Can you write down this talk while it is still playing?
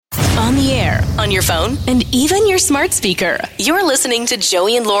On the air, on your phone, and even your smart speaker. You're listening to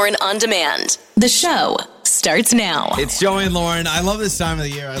Joey and Lauren On Demand. The show starts now. It's Joey and Lauren. I love this time of the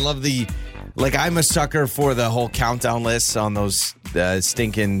year. I love I'm a sucker for the whole countdown lists on those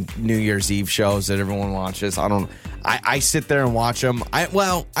stinking New Year's Eve shows that everyone watches. I sit there and watch them. I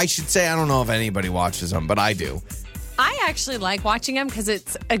should say I don't know if anybody watches them, but I do. I actually like watching them because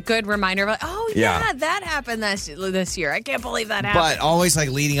it's a good reminder of that happened this year. I can't believe that happened. But always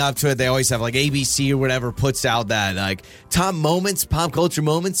leading up to it, they always have ABC or whatever puts out that top moments, pop culture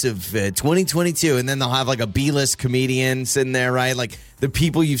moments of 2022. And then they'll have a B-list comedian sitting there, right? The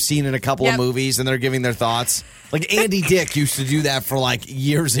people you've seen in a couple of movies and they're giving their thoughts. Andy Dick used to do that for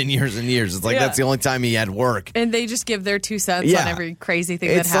years and years and years. It's that's the only time he had work. And they just give their 2 cents on every crazy thing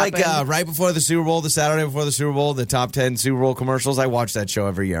that happened. It's right before the Super Bowl, the Saturday before the Super Bowl, the top 10 Super Bowl commercials. I watch that show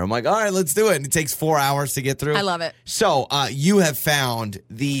every year. I'm all right, let's do it. And it takes 4 hours to get through. I love it. So you have found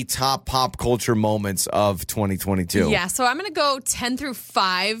the top pop culture moments of 2022. Yeah, so I'm going to go 10 through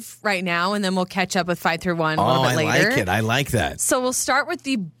 5 right now, and then we'll catch up with 5 through 1 a little bit later. I like that. So we'll start with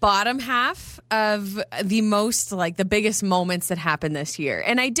the bottom half of the most, the biggest moments that happened this year.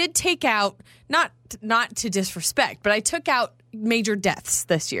 And I did take out, not to disrespect, but I took out major deaths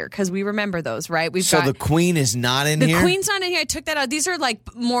this year because we remember those, right? The Queen is not in here? The Queen's not in here. I took that out. These are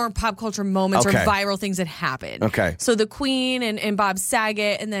more pop culture moments or viral things that happened. Okay. So the Queen and Bob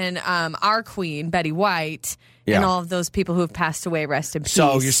Saget, and then our Queen, Betty White, and all of those people who have passed away, rest in peace.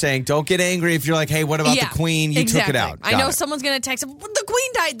 So you're saying don't get angry if you're hey, what about the Queen? You took it out. I know someone's going to text, the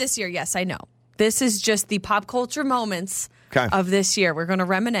Queen died this year. Yes, I know. This is just the pop culture moments of this year. We're going to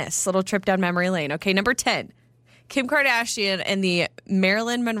reminisce. Little trip down memory lane. Okay, number 10. Kim Kardashian and the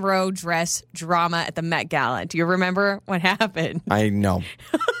Marilyn Monroe dress drama at the Met Gala. Do you remember what happened? I know.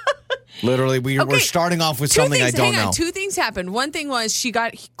 Literally, we're starting off with something I don't know. 2 things happened. One thing was she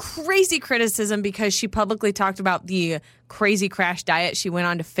got crazy criticism because she publicly talked about the crazy crash diet she went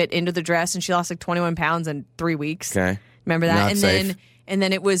on to fit into the dress, and she lost 21 pounds in 3 weeks. Okay. Remember that? Not safe. And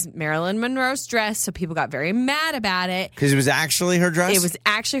then it was Marilyn Monroe's dress, so people got very mad about it. Because it was actually her dress? It was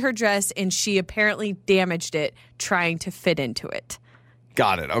actually her dress, and she apparently damaged it trying to fit into it.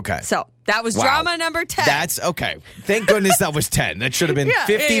 Got it. Okay. So that was drama number 10. That's okay. Thank goodness that was 10. That should have been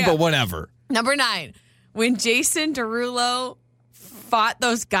 50, but whatever. Number 9, when Jason Derulo fought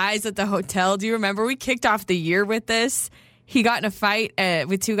those guys at the hotel. Do you remember? We kicked off the year with this. He got in a fight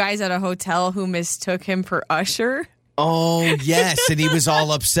with 2 guys at a hotel who mistook him for Usher. Oh, yes, and he was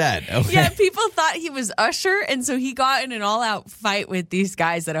all upset. Okay. Yeah, people thought he was Usher, and so he got in an all-out fight with these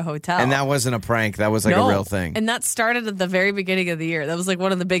guys at a hotel. And that wasn't a prank. That was a real thing. And that started at the very beginning of the year. That was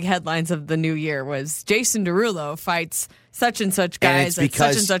one of the big headlines of the new year was Jason Derulo fights such and such guys at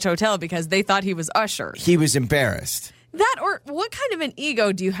such and such hotel because they thought he was Usher. He was embarrassed. That, or what kind of an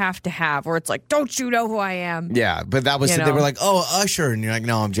ego do you have to have where it's don't you know who I am? Yeah, but that was, they were oh, Usher. And you're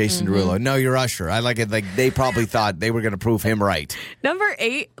no, I'm Jason Derulo. No, you're Usher. I like it. They probably thought they were going to prove him right. Number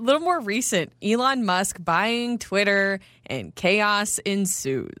 8, a little more recent, Elon Musk buying Twitter and chaos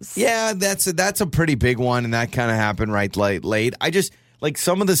ensues. Yeah, that's a pretty big one. And that kind of happened late. I just...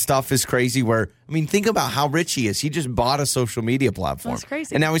 some of the stuff is crazy where, think about how rich he is. He just bought a social media platform. That's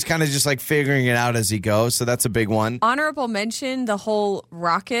crazy. And now he's kind of just figuring it out as he goes. So that's a big one. Honorable mention, the whole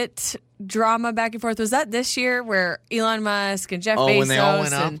rocket drama back and forth. Was that this year where Elon Musk and Jeff Bezos? Oh, when they all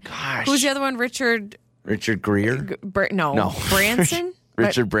went up? Gosh. Who's the other one? Richard Greer? No. Branson?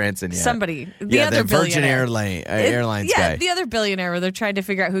 Richard Branson, yeah. Somebody. The other Virgin billionaire. Airlines guy. Yeah, the other billionaire where they're trying to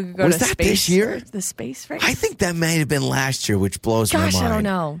figure out who could go to space. Was that this year? The space race? I think that may have been last year, which blows my mind. Gosh, I don't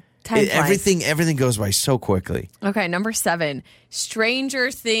know. Time flies. Everything goes by so quickly. Okay, number 7.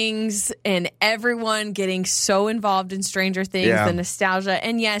 Stranger Things and everyone getting so involved in Stranger Things, the nostalgia.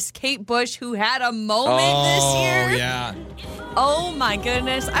 And yes, Kate Bush, who had a moment this year. Oh, yeah. Oh, my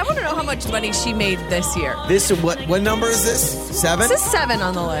goodness. I want to know how much money she made this year. What number is this? 7? This is 7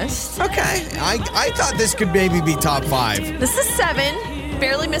 on the list. Okay. I thought this could maybe be top 5. This is 7.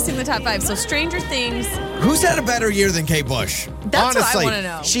 Barely missing the top 5. So Stranger Things. Who's had a better year than Kate Bush? That's Honestly, what I want to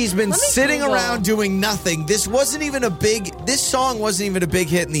know. She's been sitting around doing nothing. This song wasn't even a big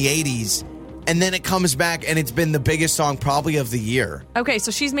hit in the 80s. And then it comes back and it's been the biggest song probably of the year. Okay,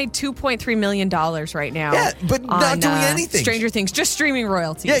 so she's made $2.3 million right now. Yeah, but not doing anything. Stranger Things, just streaming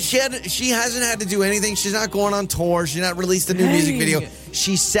royalties. Yeah, she hasn't had to do anything. She's not going on tour. She's not released a new music video.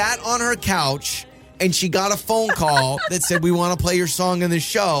 She sat on her couch and she got a phone call that said, we want to play your song in the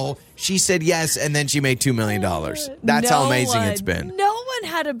show. She said yes, and then she made $2 million. That's how amazing it's been. No one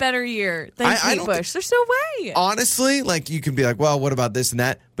had a better year than Kate Bush. There's no way. Honestly, you can be like, well, what about this and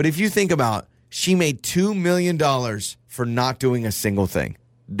that? But if you think about, she made $2 million for not doing a single thing.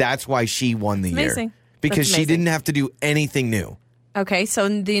 That's why she won the Amazing. year. Because she didn't have to do anything new. Okay, so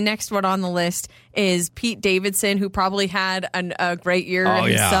the next one on the list is Pete Davidson, who probably had a great year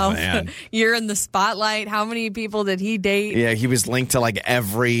himself. Man. Year in the spotlight. How many people did he date? Yeah, he was linked to like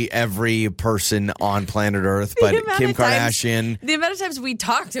every person on planet Earth, but Kim Kardashian. The amount of times we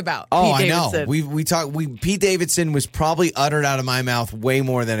talked about Pete Davidson. I know. We talked. Pete Davidson was probably uttered out of my mouth way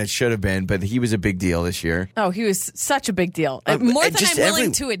more than it should have been, but he was a big deal this year. Oh, he was such a big deal. More than I'm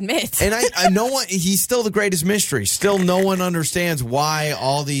willing to admit. And I no one. He's still the greatest mystery. Still, no one understands why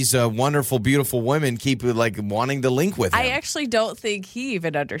all these wonderful, beautiful women keep like wanting to link with him. I actually don't think he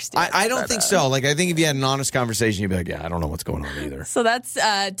even understands. I don't think so. Like, I think if you had an honest conversation, you'd be like, yeah, I don't know what's going on either. So that's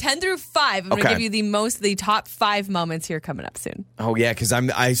 10 through 5. I'm going to give you the top 5 moments here coming up soon. Oh, yeah, because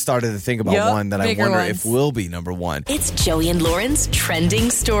I started to think about one that I wonder if will be number one. It's Joey and Lauren's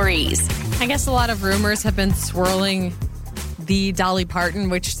Trending Stories. I guess a lot of rumors have been swirling the Dolly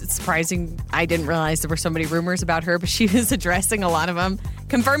Parton, which is surprising. I didn't realize there were so many rumors about her, but she was addressing a lot of them,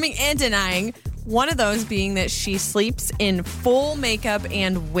 confirming and denying. One of those being that she sleeps in full makeup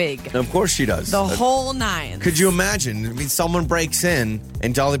and wig. Of course she does. The whole 9. Could you imagine? I mean, someone breaks in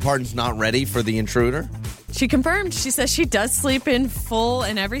and Dolly Parton's not ready for the intruder? She confirmed. She says she does sleep in full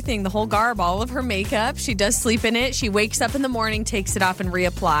and everything, the whole garb, all of her makeup. She does sleep in it. She wakes up in the morning, takes it off, and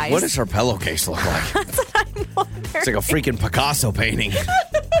reapplies. What does her pillowcase look like? That's what I'm wondering. It's like a freaking Picasso painting.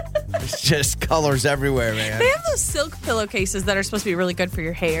 It's just colors everywhere, man. They have those silk pillowcases that are supposed to be really good for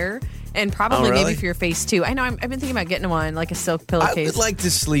your hair and probably maybe for your face, too. I know. I've been thinking about getting one, like a silk pillowcase. I would like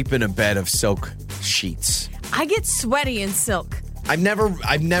to sleep in a bed of silk sheets. I get sweaty in silk. I've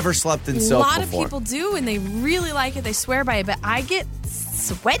never slept in silk before. A lot of people do, and they really like it. They swear by it, but I get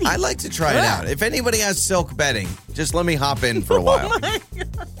sweaty. I'd like to try it out. If anybody has silk bedding, just let me hop in for a while. Oh my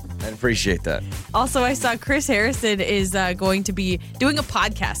God. I'd appreciate that. Also, I saw Chris Harrison is going to be doing a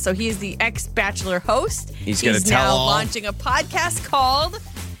podcast. So he is the ex-Bachelor host. He's going to tell now all. Launching a podcast called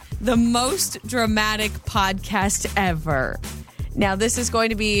The Most Dramatic Podcast Ever. Now, this is going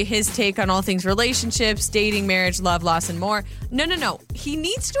to be his take on all things relationships, dating, marriage, love, loss, and more. No. He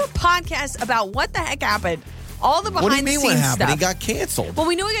needs to do a podcast about what the heck happened. All the behind-the-scenes stuff. What do you mean what happened? He got canceled. Well,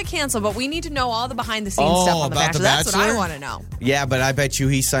 we know he got canceled, but we need to know all the behind-the-scenes stuff on The Bachelor. That's what I want to know. Yeah, but I bet you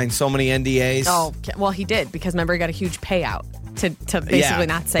he signed so many NDAs. Oh, well, he did, because remember, he got a huge payout to basically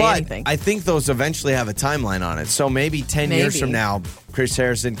not say anything. I think those eventually have a timeline on it. So maybe 10 years from now, Chris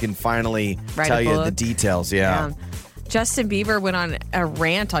Harrison can finally tell you the details. Yeah. Justin Bieber went on a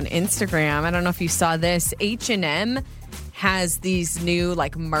rant on Instagram. I don't know if you saw this. H&M has these new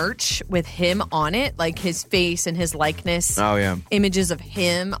merch with him on it, like his face and his likeness. Oh, yeah. Images of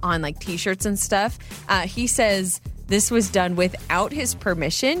him on T-shirts and stuff. He says this was done without his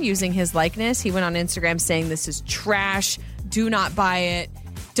permission, using his likeness. He went on Instagram saying this is trash. Do not buy it.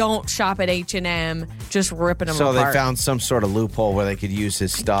 Don't shop at H&M. Just ripping them apart. So they found some sort of loophole where they could use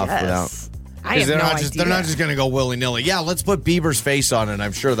his stuff without... I have no idea. They're not just going to go willy-nilly. Yeah, let's put Bieber's face on it.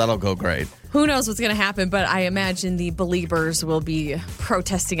 I'm sure that'll go great. Who knows what's going to happen, but I imagine the Beliebers will be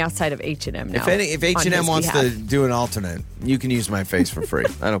protesting outside of H&M now. If H&M wants to do an alternate, you can use my face for free.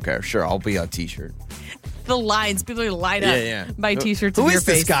 I don't care. Sure, I'll be on T-shirt. The lines. People are lined up by T-shirts of your face.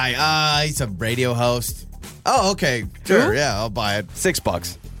 Who is this guy? He's a radio host. Oh, okay. Sure, yeah, I'll buy it.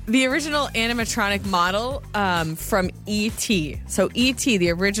 $6. The original animatronic model from E.T. So E.T.,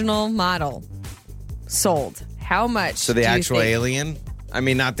 the original model, sold. How much? So the actual alien? I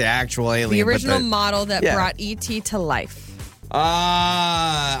mean, not the actual alien. The original model that brought E.T. to life.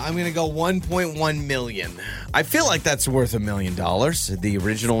 I'm going to go $1.1 million. I feel like that's worth $1 million. The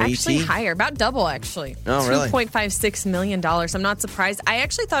original E.T. Actually higher. About double, actually. Oh, really? $2.56 million. I'm not surprised. I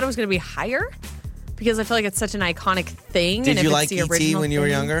actually thought it was going to be higher, because I feel like it's such an iconic thing. Did you like E.T. when you were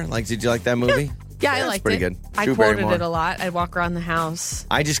younger? Did you like that movie? Yeah, I liked it. Pretty good. I quoted it a lot. I'd walk around the house.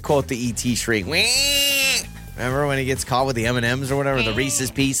 I just quote the E.T. shriek. Remember when he gets caught with the M&Ms or whatever, the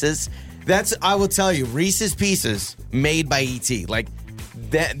Reese's Pieces? I will tell you, Reese's Pieces made by E.T.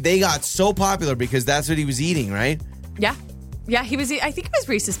 They got so popular because that's what he was eating, right? Yeah. Yeah, he was. I think it was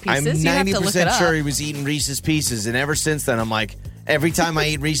Reese's Pieces. I'm 90% sure he was eating Reese's Pieces, and ever since then, I'm like, every time I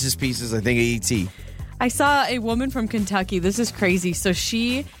eat Reese's Pieces, I think of E.T. I saw a woman from Kentucky. This is crazy. So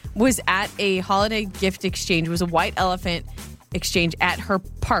she was at a holiday gift exchange. It was a white elephant exchange at her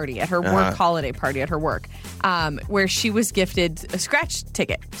party, at her work holiday party at her work, where she was gifted a scratch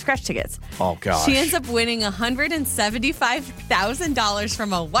tickets. Oh, gosh. She ends up winning $175,000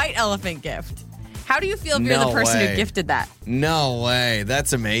 from a white elephant gift. How do you feel if you're the person who gifted that? No way.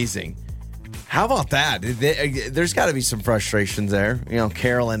 That's amazing. How about that? There's got to be some frustrations there.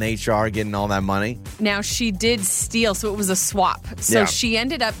 Carol and HR getting all that money. Now, she did steal, so it was a swap. So she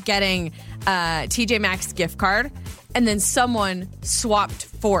ended up getting TJ Maxx gift card, and then someone swapped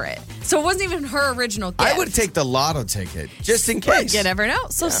for it. So it wasn't even her original gift. I would take the lotto ticket, just in case. You never know.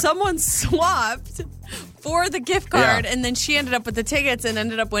 So someone swapped for the gift card, and then she ended up with the tickets and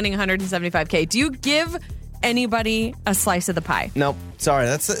ended up winning $175K. Do you give anybody a slice of the pie? Nope. Sorry.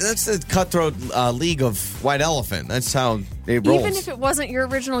 That's a cutthroat league of white elephant. That's how it rolls. Even if it wasn't your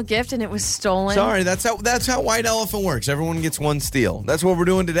original gift and it was stolen? Sorry. That's how white elephant works. Everyone gets one steal. That's what we're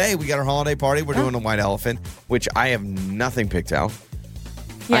doing today. We got our holiday party. We're doing a white elephant, which I have nothing picked out.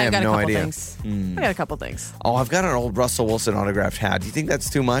 Yeah, I have got no a couple idea. things. I got a couple things. Oh, I've got an old Russell Wilson autographed hat. Do you think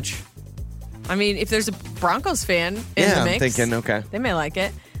that's too much? I mean, if there's a Broncos fan in the I'm mix, thinking, okay. They may like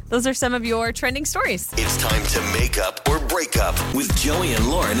it. Those are some of your trending stories. It's time to make up or break up with Joey and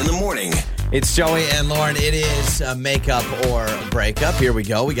Lauren in the morning. It's Joey and Lauren. It is a makeup or breakup. Here we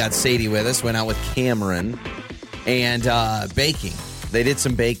go. We got Sadie with us. Went out with Cameron. And baking. They did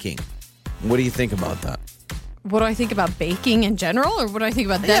some baking. What do you think about that? What do I think about baking in general, or what do I think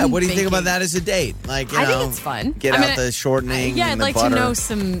about them? Yeah, what do you baking? think about that as a date? Like, I think it's fun. Get out the shortening. Yeah, and I'd the like butter. to know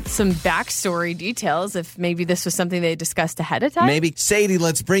some backstory details. If maybe this was something they discussed ahead of time. Maybe Sadie,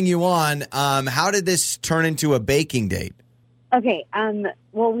 let's bring you on. How did this turn into a baking date? Okay.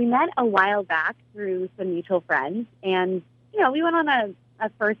 Well, we met a while back through some mutual friends, and we went on a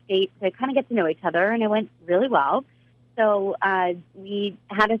first date to kind of get to know each other, and it went really well. So we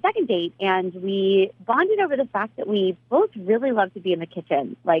had a second date, and we bonded over the fact that we both really love to be in the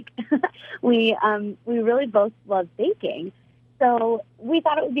kitchen. Like, we really both love baking. So we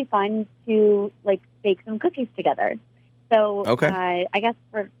thought it would be fun to, bake some cookies together. So okay. I guess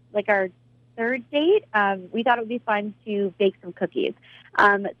for, our third date, we thought it would be fun to bake some cookies.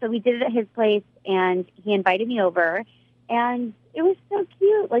 So we did it at his place, and he invited me over, and it was so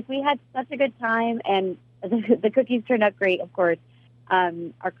cute. Like, we had such a good time, and the cookies turned out great, of course.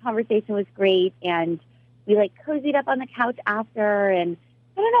 Our conversation was great, and we cozied up on the couch after, and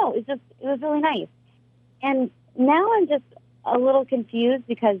I don't know, it was really nice. And now I'm just a little confused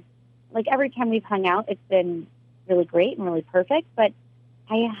because every time we've hung out, it's been really great and really perfect, but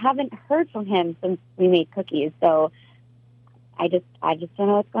I haven't heard from him since we made cookies, so I just don't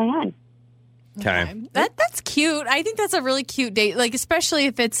know what's going on. Okay. That's cute. I think that's a really cute date, especially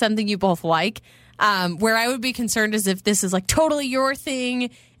if it's something you both like. Where I would be concerned is if this is totally your thing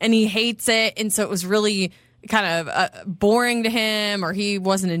and he hates it, and so it was really kind of boring to him, or he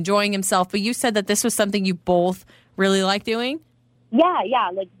wasn't enjoying himself. But you said that this was something you both really like doing? Yeah.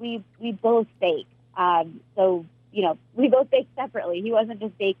 We both bake. So, we both bake separately. He wasn't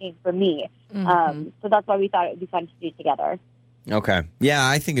just baking for me. Mm-hmm. So that's why we thought it would be fun to do together. Okay. Yeah,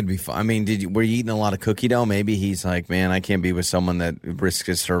 I think it'd be fun. I mean, were you eating a lot of cookie dough? Maybe he's like, man, I can't be with someone that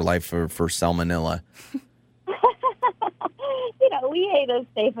risks her life for salmonella. We ate a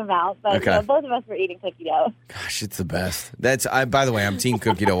safe amount, but both of us were eating cookie dough. Gosh, it's the best. By the way, I'm team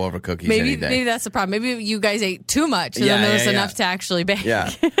cookie dough over cookies any day. Maybe that's the problem. Maybe you guys ate too much, and then there was enough to actually bake. Yeah.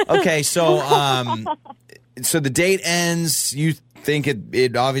 Okay, so so the date ends. You think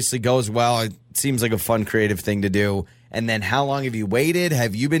it obviously goes well. It seems like a fun, creative thing to do. And then how long have you waited?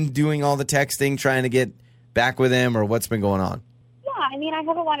 Have you been doing all the texting, trying to get back with him, or what's been going on? Yeah, I mean, I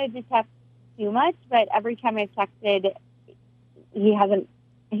haven't wanted to text too much, but every time I've texted, he either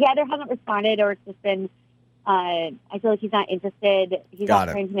hasn't responded, or it's just been, I feel like he's not interested. He's not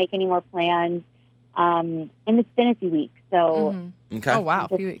trying to make any more plans. And it's been a few weeks, so. Mm-hmm. Okay. Oh, wow,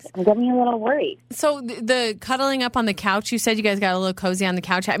 a few weeks. I'm getting a little worried. So the cuddling up on the couch, you said you guys got a little cozy on the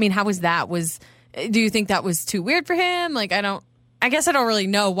couch. I mean, how was that? Do you think that was too weird for him? I guess I don't really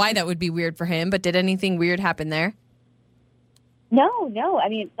know why that would be weird for him, but did anything weird happen there? No. I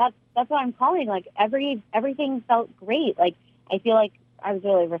mean, that's what I'm calling. Everything felt great. I feel like I was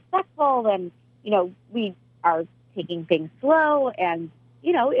really respectful, and, we are taking things slow, and,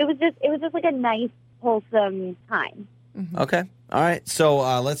 it was just a nice, wholesome time. Mm-hmm. Okay. All right.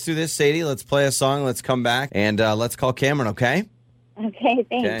 So let's do this, Sadie. Let's play a song. Let's come back, and let's call Cameron, okay? Okay,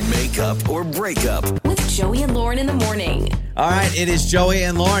 thanks. Okay. Make up or break up with Joey and Lauren in the morning. All right, it is Joey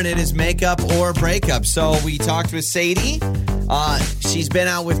and Lauren. It is makeup or breakup. So we talked with Sadie. She's been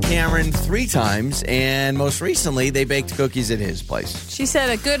out with Cameron 3 times, and most recently they baked cookies at his place. She said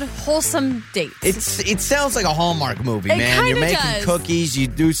a good, wholesome date. It sounds like a Hallmark movie, man. You're making cookies, you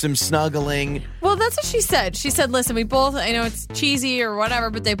do some snuggling. Well, that's what she said. She said, listen, we both, I know it's cheesy or whatever,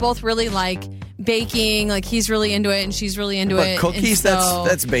 but they both really like baking. He's really into it, and she's really into it. But cookies,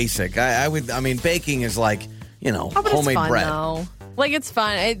 that's basic. I mean, baking is like, homemade fun, bread. Though. Like, it's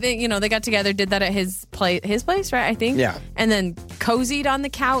fun. I think, they got together, did that at his place, right? I think. Yeah. And then cozied on the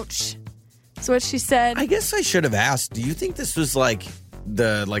couch. That's what she said. I guess I should have asked, do you think this was like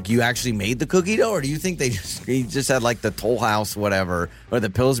you actually made the cookie dough, or do you think he just had like the Toll House whatever, or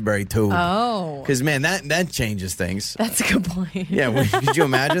the Pillsbury tube? Oh. Because, man, that changes things. That's a good point. Yeah, could you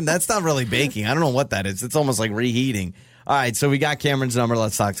imagine? That's not really baking. I don't know what that is. It's almost like reheating. All right, so we got Cameron's number.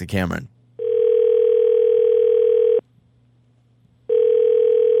 Let's talk to Cameron.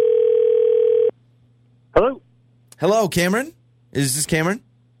 Hello, Cameron? Is this Cameron?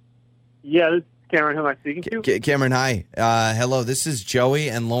 Yeah, this is Cameron. Who am I speaking to? Cameron, hi. Hello, this is Joey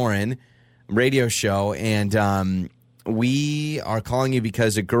and Lauren, radio show, and we are calling you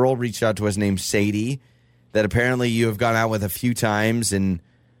because a girl reached out to us named Sadie that apparently you have gone out with a few times, and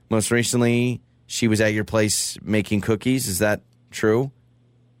most recently she was at your place making cookies. Is that true?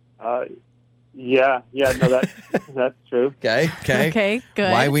 Yeah, no, that's true. Okay,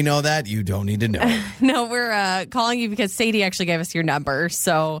 good. Why we know that, you don't need to know. No, we're calling you because Sadie actually gave us your number,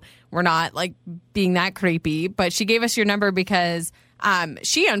 so we're not like being that creepy. But she gave us your number because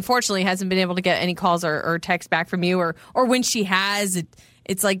she unfortunately hasn't been able to get any calls or texts back from you, or when she has,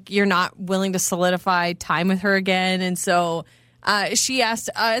 it's like you're not willing to solidify time with her again, and so she asked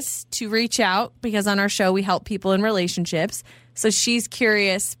us to reach out because on our show we help people in relationships. So she's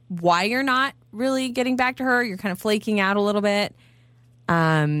curious why you're not really getting back to her. You're kind of flaking out a little bit.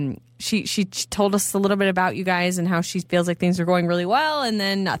 She told us a little bit about you guys and how she feels like things are going really well, and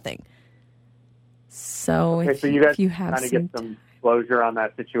then nothing. So okay, so you guys kind of get some closure on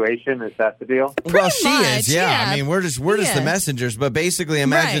that situation. Is that the deal? Well, she is. Yeah. I mean, we're just the messengers. But basically,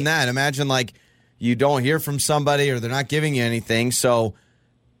 imagine that. Imagine like you don't hear from somebody or they're not giving you anything. So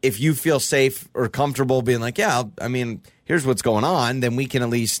if you feel safe or comfortable being like, yeah, I mean, here's what's going on, then we can at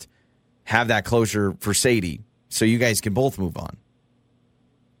least have that closure for Sadie so you guys can both move on.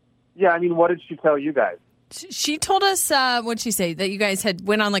 Yeah, I mean, what did she tell you guys? She told us, what'd she say? That you guys had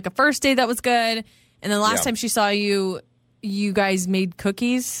went on like a first date that was good. And then last time she saw you, you guys made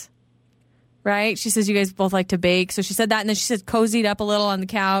cookies, right? She says you guys both like to bake. So she said that. And then she said cozied up a little on the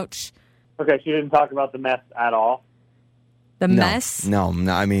couch. Okay, she didn't talk about the mess at all? The mess? No,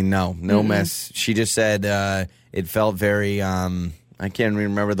 I mean, no mess. She just said it felt very, I can't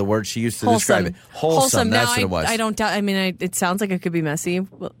remember the word she used to describe it. Wholesome. That's what it was. I don't doubt. I mean, it sounds like it could be messy.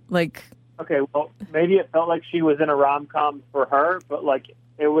 Like, okay, well, maybe it felt like she was in a rom-com for her, but like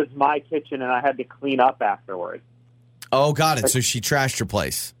it was my kitchen and I had to clean up afterwards. Oh, got it. So she trashed your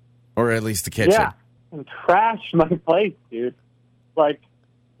place, or at least the kitchen. Yeah, and trashed my place, dude. Like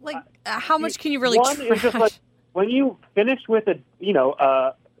how much can you really trash? Is just like, when you finish with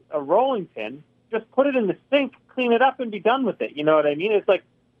a rolling pin, just put it in the sink, clean it up, and be done with it. You know what I mean? It's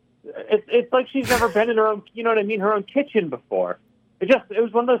like she's never been in her own, you know what I mean, her own kitchen before. It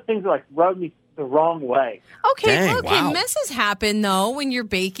was one of those things that like rubbed me the wrong way. Okay, Dang, wow. Messes happen though when you're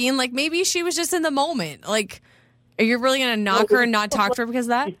baking. Like maybe she was just in the moment. Like, are you really gonna knock her and not talk to her because of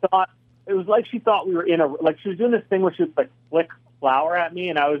that? It was like she thought we were she was doing this thing where she would like flick flour at me,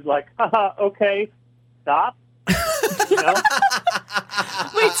 and I was like, haha, okay, stop. You know?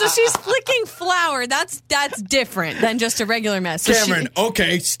 Wait, so she's flicking flour. That's different than just a regular mess. So Cameron,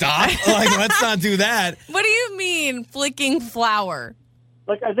 okay, stop. Like, let's not do that. What do you mean flicking flour?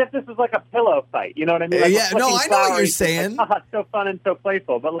 Like as if this was like a pillow fight. You know what I mean? Like yeah, no, I know what you're saying. Like, it's so fun and so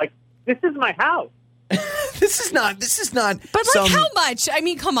playful. But like, this is my house. This is not. But like, how much? I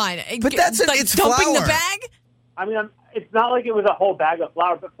mean, come on. But it's dumping flour. the bag. I mean, it's not like it was a whole bag of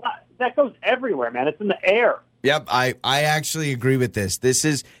flour, but that goes everywhere, man. It's in the air. Yep, I actually agree with this. This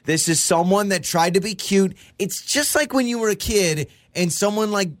is someone that tried to be cute. It's just like when you were a kid and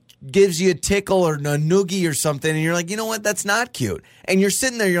someone like gives you a tickle or a noogie or something, and you're like, you know what, that's not cute. And you're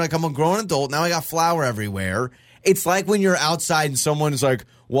sitting there, you're like, I'm a grown adult, now I got flour everywhere. It's like when you're outside and someone is like,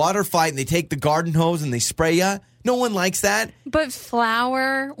 water fight, and they take the garden hose and they spray you. No one likes that. But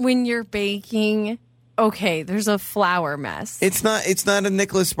flour, when you're baking, okay, there's a flour mess. It's not a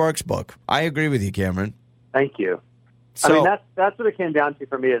Nicholas Sparks book. I agree with you, Cameron. Thank you. So, I mean, that's what it came down to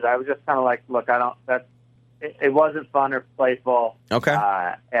for me. Is I was just kind of like, look, it wasn't fun or playful. Okay.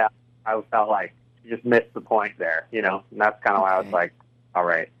 Yeah, I felt like you just missed the point there, you know, and that's kind of why I was like, all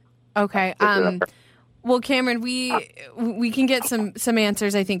right. Okay. Well, Cameron, we can get some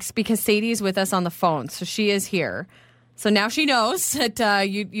answers, I think, because Sadie's with us on the phone, so she is here. So now she knows that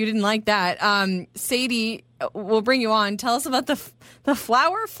you didn't like that. Sadie, we'll bring you on. Tell us about the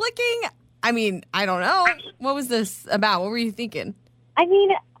flour flicking. I mean, I don't know. What was this about? What were you thinking? I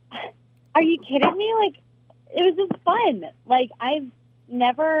mean, are you kidding me? Like, it was just fun. Like, I've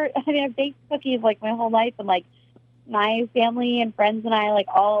baked cookies like my whole life, and like, my family and friends and I, like,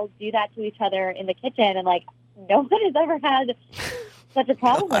 all do that to each other in the kitchen, and, like, no one has ever had such a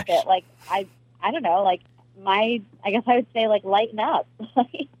problem with it. Like, I don't know, like, I guess I would say, like, lighten up.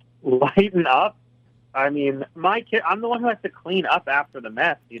 Lighten up? I mean, my kid, I'm the one who has to clean up after the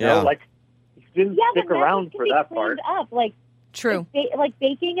mess, you know? Yeah. Like, you didn't stick around for that part. Up. Like, true. Like,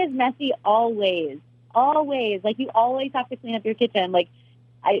 baking is messy always. Always. Like, you always have to clean up your kitchen. Like,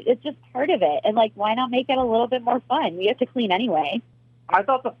 it's just part of it. And, like, why not make it a little bit more fun? We have to clean anyway. I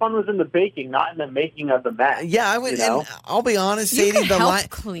thought the fun was in the baking, not in the making of the mess. Yeah, I would. You know? And I'll be honest, You Sadie. can help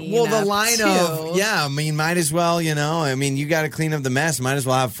clean the up, line too. of I mean, might as well. You know, I mean, you got to clean up the mess. Might as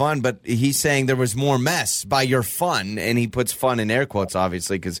well have fun. But he's saying there was more mess by your fun, and he puts fun in air quotes,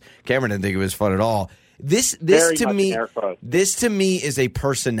 obviously, because Cameron didn't think it was fun at all. This to me is a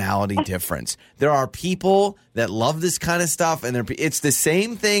personality difference. There are people that love this kind of stuff, and it's the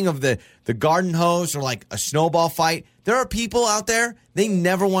same thing of the garden hose or like a snowball fight. There are people out there, they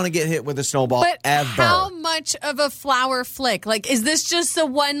never want to get hit with a snowball ever. How much of a flour flick? Like, is this just the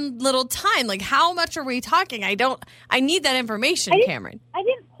one little time? Like, how much are we talking? I need that information, Cameron. I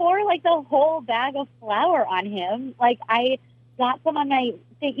didn't pour, like, the whole bag of flour on him. Like, I got some on my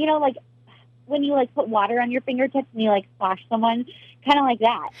thing, you know, like, when you, like, put water on your fingertips and you, like, splash someone, kind of like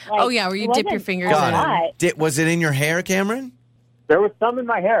that. Like, oh, yeah, where you dip your fingers in. Was it in your hair, Cameron? There was some in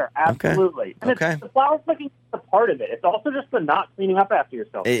my hair, absolutely. Okay. And the flour flicking is a part of it. It's also just the not cleaning up after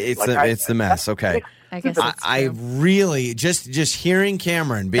yourself. It's the mess. Okay. I guess I really just hearing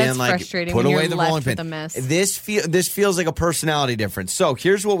Cameron being That's like, frustrating put when away you're the left rolling with pin. a mess. This feels like a personality difference. So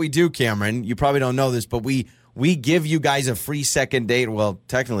here's what we do, Cameron. You probably don't know this, but we give you guys a free second date. Well,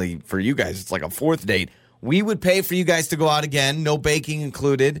 technically for you guys, it's like a fourth date. We would pay for you guys to go out again, no baking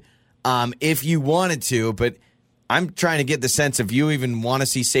included, if you wanted to. But I'm trying to get the sense if you even want to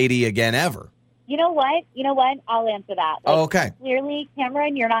see Sadie again ever. You know what? I'll answer that. Like, okay. Clearly,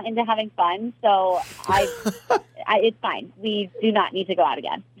 Cameron, you're not into having fun, so it's fine. We do not need to go out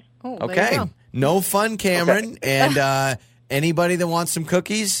again. Oh, okay. No fun, Cameron. And anybody that wants some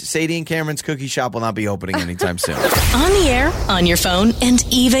cookies, Sadie and Cameron's Cookie Shop will not be opening anytime soon. On the air, on your phone, and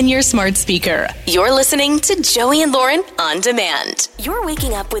even your smart speaker. You're listening to Joey and Lauren on demand. You're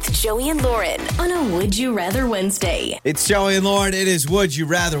waking up with Joey and Lauren on a Would You Rather Wednesday. It's Joey and Lauren. It is Would You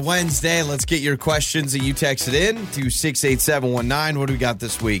Rather Wednesday. Let's get your questions that you texted in to 68719. What do we got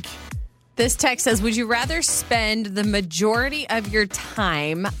this week? This text says, would you rather spend the majority of your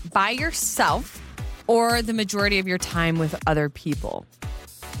time by yourself or the majority of your time with other people?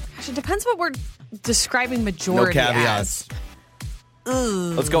 Gosh, it depends what we're describing majority No caveats.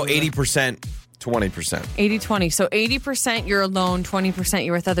 as. Let's go 80%, 20%. 80-20. So 80% you're alone, 20%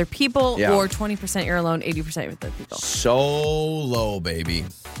 you're with other people, Yeah. or 20% you're alone, 80% you're with other people. So low, baby.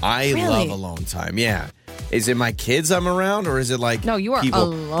 I Really? love alone time. Yeah. Is it my kids I'm around, or is it like No, you are people?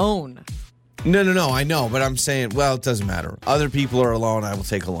 alone. No, I know, but I'm saying, well, it doesn't matter. Other people are alone, I will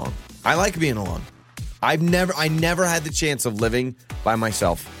take alone. I like being alone. I never had the chance of living by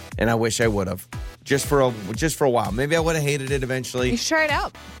myself, and I wish I would have. Just for a while. Maybe I would have hated it eventually. You should try it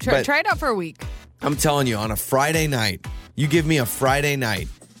out. Try it out for a week. I'm telling you, on a Friday night, you give me a Friday night,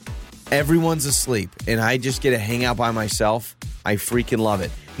 everyone's asleep, and I just get to hang out by myself. I freaking love it.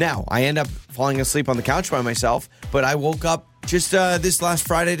 Now, I end up falling asleep on the couch by myself, but I woke up just this last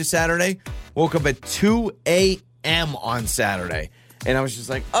Friday to Saturday, woke up at 2 a.m. on Saturday. And I was just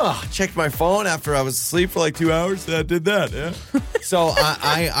like, checked my phone after I was asleep for like 2 hours. And I did that, yeah. So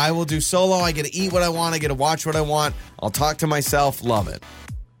I will do solo. I get to eat what I want. I get to watch what I want. I'll talk to myself. Love it.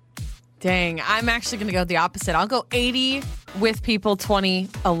 Dang, I'm actually going to go the opposite. I'll go 80 with people, 20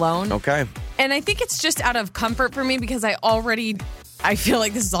 alone. Okay. And I think it's just out of comfort for me because I feel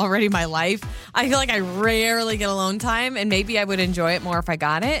like this is already my life. I feel like I rarely get alone time, and maybe I would enjoy it more if I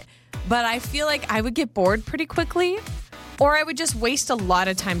got it. But I feel like I would get bored pretty quickly, or I would just waste a lot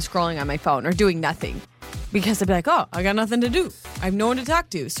of time scrolling on my phone or doing nothing because I'd be like, oh, I got nothing to do. I have no one to talk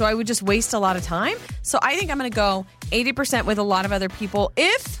to. So I would just waste a lot of time. So I think I'm going to go 80% with a lot of other people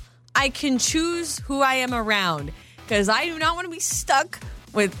if I can choose who I am around, because I do not want to be stuck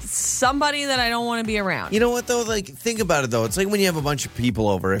with somebody that I don't want to be around. You know what, though? Like, think about it, though. It's like when you have a bunch of people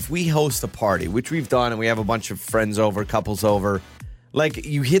over. If we host a party, which we've done, and we have a bunch of friends over, couples over, like,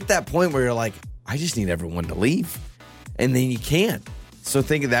 you hit that point where you're like, I just need everyone to leave. And then you can't. So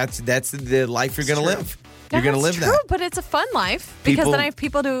think that's the life you're going to live. You're going to live true, that. But it's a fun life because then I have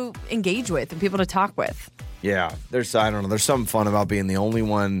people to engage with and people to talk with. Yeah, I don't know. There's something fun about being the only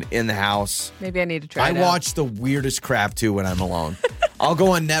one in the house. Maybe I need to try it I watch the weirdest crap, too, when I'm alone. I'll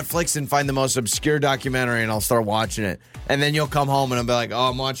go on Netflix and find the most obscure documentary, and I'll start watching it. And then you'll come home, and I'll be like,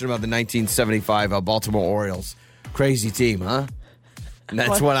 I'm watching about the 1975 Baltimore Orioles. Crazy team, huh? And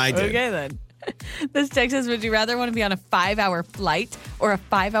that's what I did. Okay, then. This text says, would you rather want to be on a 5-hour flight or a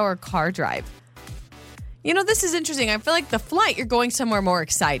 5-hour car drive? You know, this is interesting. I feel like the flight, you're going somewhere more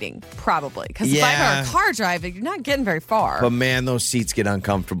exciting, probably. Because the 5-hour car drive, you're not getting very far. But man, those seats get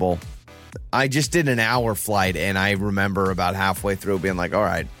uncomfortable. I just did an hour flight, and I remember about halfway through being like, all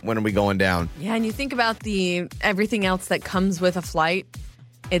right, when are we going down? Yeah, and you think about everything else that comes with a flight.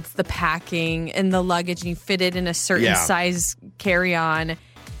 It's the packing and the luggage, and you fit it in a certain size carry-on.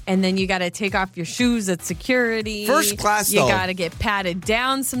 And then you got to take off your shoes at security. First class, You though. got to get patted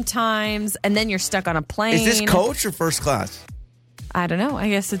down sometimes. And then you're stuck on a plane. Is this coach or first class? I don't know. I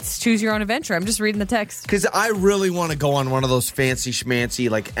guess it's choose your own adventure. I'm just reading the text. Because I really want to go on one of those fancy schmancy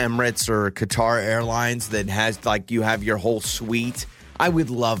like Emirates or Qatar Airlines that has like you have your whole suite. I would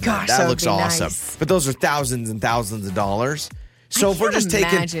love that. Gosh, that that would looks be awesome. nice. But those are thousands and thousands of dollars. So I if we're can't just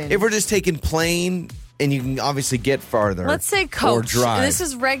imagine. taking plane, and you can obviously get farther. Let's say coach. Or drive. This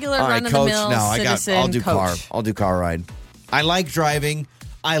is regular All right, run-of-the-mill coach, no, citizen I'll do coach. car. I'll do car ride. I like driving.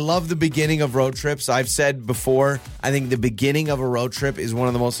 I love the beginning of road trips. I've said before, I think the beginning of a road trip is one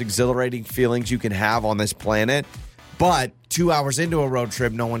of the most exhilarating feelings you can have on this planet. But 2 hours into a road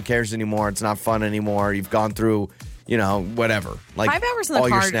trip, no one cares anymore. It's not fun anymore. You've gone through, whatever. Like 5 hours in all the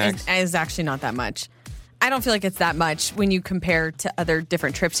your car snacks. is actually not that much. I don't feel like it's that much when you compare to other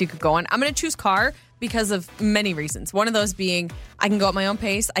different trips you could go on. I'm going to choose car because of many reasons. One of those being I can go at my own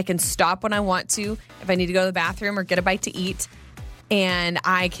pace. I can stop when I want to if I need to go to the bathroom or get a bite to eat. And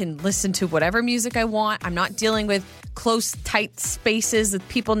I can listen to whatever music I want. I'm not dealing with close, tight spaces with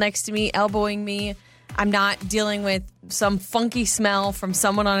people next to me, elbowing me. I'm not dealing with some funky smell from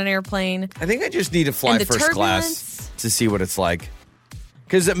someone on an airplane. I think I just need to fly And the first class turbulence. to see what it's like.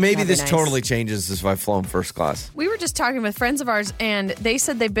 Because maybe That'd be this nice. totally changes if I've flown first class. We were just talking with friends of ours, and they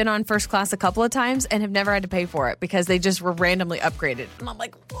said they've been on first class a couple of times and have never had to pay for it because they just were randomly upgraded. And I'm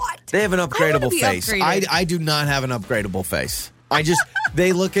like, what? They have an I wanna upgradable be face. upgraded. I do not have an upgradable face.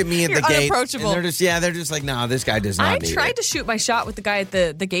 They look at me at You're the gate. unapproachable. And they're just like, no, this guy does not I need tried it. to shoot my shot with the guy at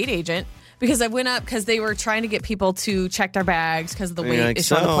the gate agent because I went up because they were trying to get people to check their bags because of the You're weight like,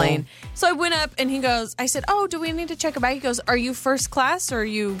 issue on the so? plane. So I went up and I said, oh, do we need to check a bag? He goes, are you first class or are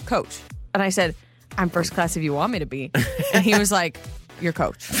you coach? And I said, I'm first class if you want me to be. And he was like, you're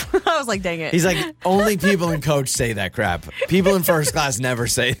coach. I was like, dang it. He's like, only people in coach say that crap. People in first class never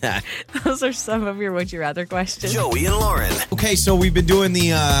say that. Those are some of your would you rather questions. Joey and Lauren. Okay, so we've been doing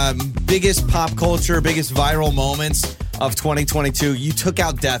the biggest pop culture, biggest viral moments of 2022. You took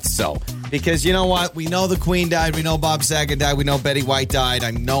out Death So. Because you know what? We know the Queen died. We know Bob Saget died. We know Betty White died.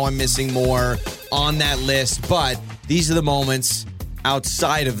 I know I'm missing more on that list. But these are the moments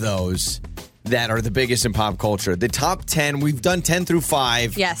outside of those that are the biggest in pop culture. The top 10, we've done 10 through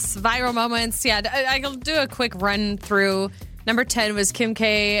 5. Yes, viral moments. Yeah, I'll do a quick run through. Number 10 was Kim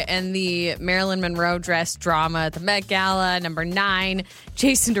K and the Marilyn Monroe dress drama at the Met Gala. Number 9,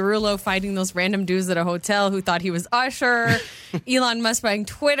 Jason Derulo fighting those random dudes at a hotel who thought he was Usher. Elon Musk buying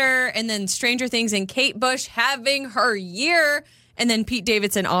Twitter. And then Stranger Things and Kate Bush having her year. And then Pete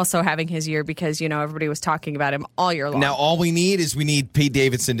Davidson also having his year because, everybody was talking about him all year long. Now, all we need Pete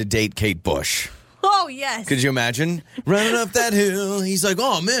Davidson to date Kate Bush. Oh, yes. Could you imagine? Running up that hill. He's like,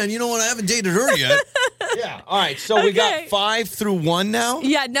 oh, man, you know what? I haven't dated her yet. Yeah. All right. So we got 5 through 1 now?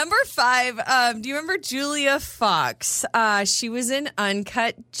 Yeah, number 5. Do you remember Julia Fox? She was in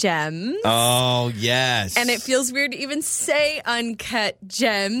Uncut Gems. Oh, yes. And it feels weird to even say Uncut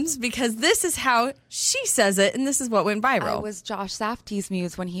Gems because this is how she says it, and this is what went viral. I was Josh Safdie's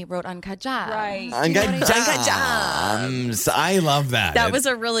muse when he wrote Uncut Gems. Right. Uncut Uncut Gems. I love that. That was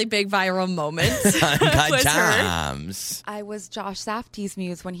a really big viral moment. Uncut was her. Gems. I was Josh Safdie's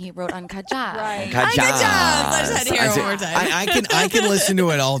muse when he wrote Uncut Gems. Uncut Gems. I just had to hear it one more time. I can listen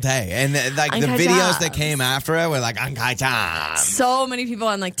to it all day. And like the Uncut videos that Gems. came after it were like Uncut Gems. So many people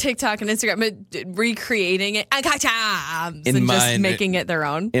on like TikTok and Instagram recreating it. Uncut Gems. And just making it their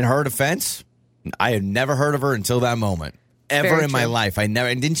own. In her defense, I had never heard of her until that moment. Ever Very in my true. life. And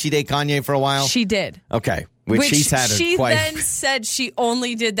didn't she date Kanye for a while? She did. Okay. Which she's had she quite. then said she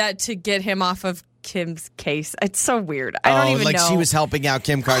only did that to get him off of Kim's case. It's so weird. I don't even like know. she was helping out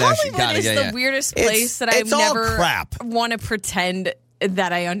Kim Kardashian. Hollywood is the weirdest place that I it's all never crap. want to pretend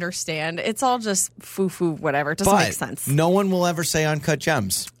that I understand. It's all just foo-foo, whatever. It doesn't But make sense. no one will ever say Uncut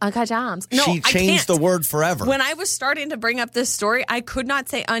Gems. Uncut Gems. No, She I changed the can't. word forever. When I was starting to bring up this story, I could not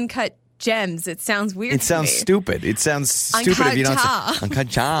say Uncut Gems. It sounds weird It to sounds me. stupid. It sounds stupid if you don't say Uncut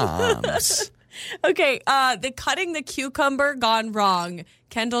Gems. Okay, the cutting the cucumber gone wrong.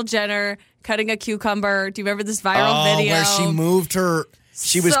 Kendall Jenner cutting a cucumber. Do you remember this viral video? Where she moved her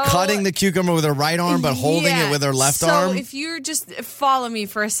She was cutting the cucumber with her right arm, but holding it with her left arm. So if you just follow me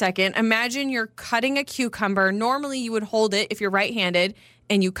for a second, imagine you're cutting a cucumber. Normally you would hold it if you're right-handed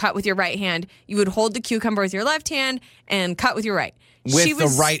and you cut with your right hand. You would hold the cucumber with your left hand and cut with your right. With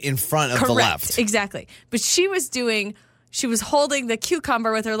the right in front of the left. Exactly. But she was holding the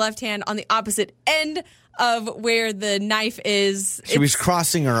cucumber with her left hand on the opposite end of where the knife is. She was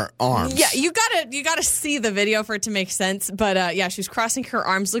crossing her arms. Yeah, you gotta see the video for it to make sense. But she was crossing her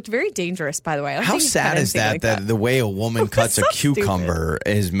arms. Looked very dangerous, by the way. How sad is that the way a woman cuts a cucumber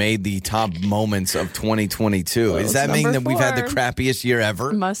has made the top moments of 2022? Does that mean that we've had the crappiest year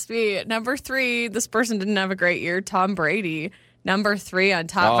ever? Must be. Number 3, this person didn't have a great year. Tom Brady. Number 3 on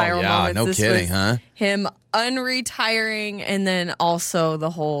top viral moments. No kidding, huh? Him unretiring, and then also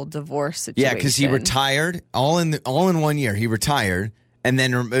the whole divorce situation. Yeah, because he retired all in 1 year. He retired, and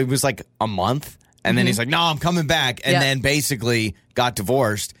then it was like a month, and then he's like, "No, I'm coming back," and then basically got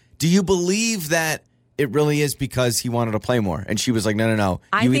divorced. Do you believe that it really is because he wanted to play more, and she was like, "No,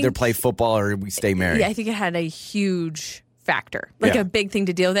 you either play football or we stay married"? Yeah, I think it had a huge factor, like a big thing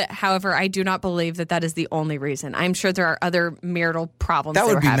to deal with it. However, I do not believe that is the only reason. I'm sure there are other marital problems. That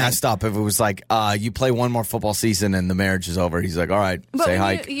would be messed up if it was like, you play one more football season and the marriage is over. He's like, all right, but say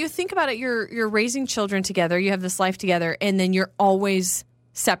hi. You think about it, you're raising children together, you have this life together, and then you're always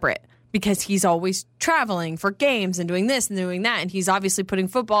separate because he's always traveling for games and doing this and doing that, and he's obviously putting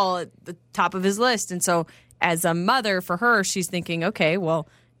football at the top of his list. And so as a mother, for her, she's thinking, okay, well,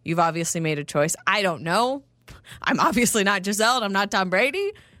 you've obviously made a choice. I don't know. I'm obviously not Giselle and I'm not Tom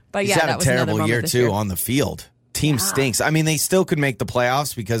Brady. But He's yeah, had that a was terrible year, too, on the field. Team stinks. I mean, they still could make the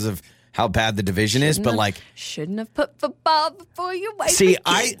playoffs because of how bad the division is, but shouldn't have put football before your wife. See,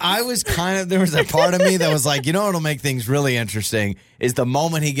 I was there was a part of me that was like, what'll make things really interesting is the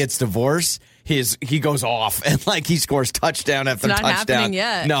moment he gets divorced, he goes off and he scores touchdown after touchdown. It's not happening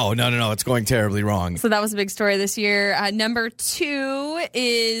yet. No, it's going terribly wrong. So that was a big story this year. Number 2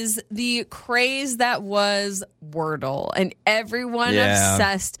 is the craze that was Wordle, and everyone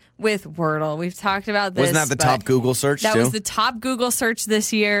obsessed with Wordle. We've talked about this. Wasn't that the top Google search, That too? was the top Google search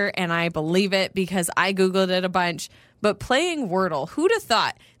this year, and I believe it because I Googled it a bunch. But playing Wordle, who'd have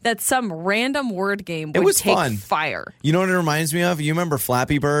thought that some random word game would take fun. fire? You know what it reminds me of? You remember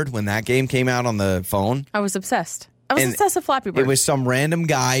Flappy Bird when that game came out on the phone? I was obsessed. I was obsessed with Flappy Bird. It was some random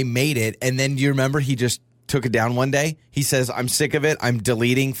guy made it, and then do you remember he just took it down one day? He says, I'm sick of it. I'm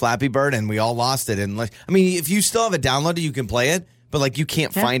deleting Flappy Bird, and we all lost it. And if you still have it downloaded, you can play it, but you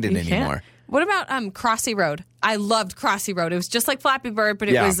can't find it anymore. Can't. What about Crossy Road? I loved Crossy Road. It was just like Flappy Bird, but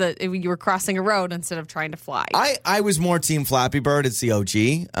it was you were crossing a road instead of trying to fly. I was more team Flappy Bird. It's the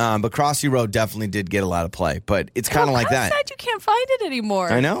OG, but Crossy Road definitely did get a lot of play. But it's kind of like that. I'm sad you can't find it anymore.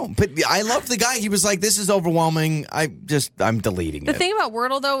 I know, but I love the guy. He was like, "This is overwhelming. I'm deleting it." The thing about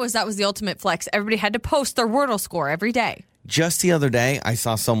Wordle though was that was the ultimate flex. Everybody had to post their Wordle score every day. Just the other day, I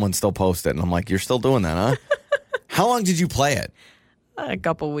saw someone still post it, and I'm like, "You're still doing that, huh?" How long did you play it? A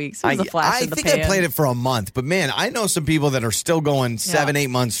couple weeks. It was a flash in the pan. I think I played it for a month, but man, I know some people that are still going 7-8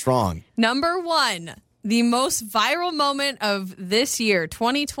 months strong. Number 1, the most viral moment of this year,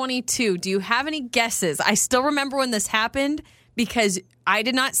 2022. Do you have any guesses? I still remember when this happened because I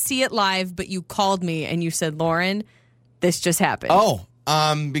did not see it live, but you called me and you said, Lauren, this just happened. Oh,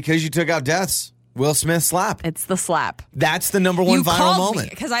 because you took out Death's Will Smith slap. It's the slap. That's the number one viral moment.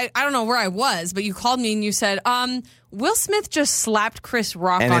 Because I don't know where I was, but you called me and you said, Will Smith just slapped Chris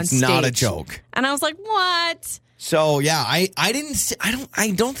Rock and on stage. And it's not a joke. And I was like, what? So, yeah, I didn't see,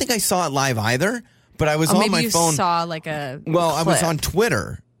 I don't think I saw it live either, but I was on my phone. Maybe you saw like a Well, clip. I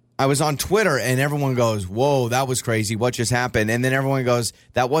was on Twitter. And everyone goes, whoa, that was crazy. What just happened? And then everyone goes,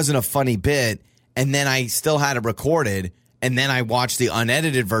 that wasn't a funny bit. And then I still had it recorded. And then I watched the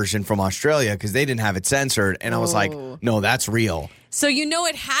unedited version from Australia because they didn't have it censored. And I was like, no, that's real. So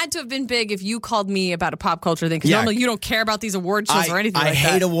it had to have been big if you called me about a pop culture thing. Because normally you don't care about these award shows or anything like that.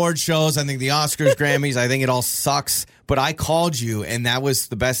 I hate award shows. I think the Oscars, Grammys, I think it all sucks. But I called you, and that was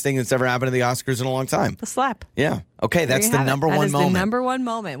the best thing that's ever happened to the Oscars in a long time. The slap. Yeah. Okay, that's the number one moment. That is the number one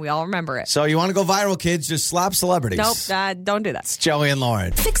moment. We all remember it. So you want to go viral, kids? Just slap celebrities. Nope, don't do that. It's Joey and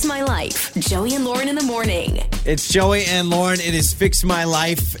Lauren. Fix My Life. Joey and Lauren in the morning. It's Joey and Lauren. It is Fix My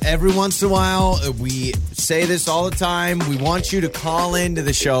Life. Every once in a while, we say this all the time. We want you to call into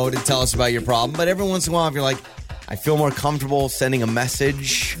the show to tell us about your problem. But every once in a while, if you're like, I feel more comfortable sending a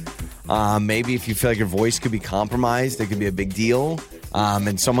message. Maybe if you feel like your voice could be compromised, it could be a big deal.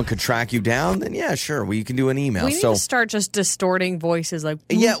 And someone could track you down, then yeah, sure. Well, you can do an email. We need to start just distorting voices like...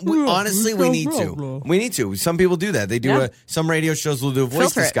 Yeah, honestly, we need to. We need to. Some people do that. They do some radio shows will do a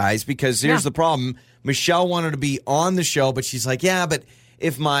voice disguise because here's the problem. Michelle wanted to be on the show, but she's like, yeah, but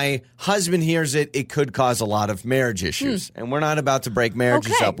if my husband hears it, it could cause a lot of marriage issues. And we're not about to break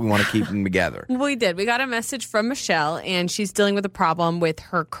marriages up. We want to keep them together. We did. We got a message from Michelle, and she's dealing with a problem with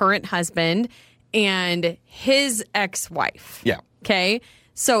her current husband and his ex-wife. Yeah. Okay?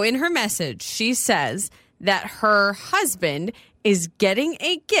 So in her message, she says that her husband is getting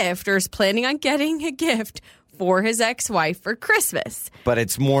a gift or is planning on getting a gift for his ex-wife for Christmas. But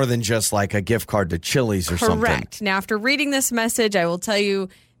it's more than just like a gift card to Chili's or something. Correct. Now, after reading this message, I will tell you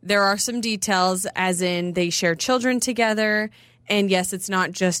there are some details, as in they share children together. And yes, it's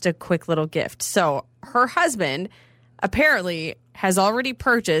not just a quick little gift. So her husband apparently has already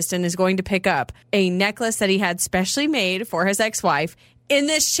purchased and is going to pick up a necklace that he had specially made for his ex-wife in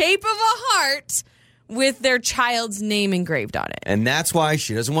the shape of a heart with their child's name engraved on it. And that's why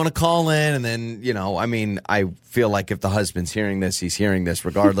she doesn't want to call in. And then, I feel like if the husband's hearing this, he's hearing this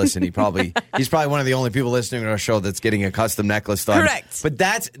regardless. And he's probably one of the only people listening to our show that's getting a custom necklace done. Correct. But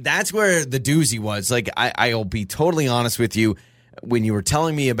that's where the doozy was. Like, I'll be totally honest with you. When you were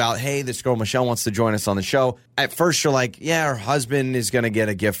telling me about, hey, this girl Michelle wants to join us on the show, at first you're like, yeah, her husband is going to get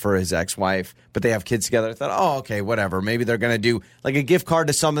a gift for his ex-wife, but they have kids together. I thought, oh, okay, whatever. Maybe they're going to do like a gift card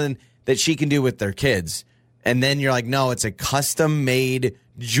to something that she can do with their kids. And then you're like, no, it's a custom-made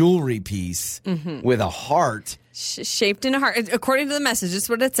jewelry piece with a heart. Shaped in a heart. According to the message, this is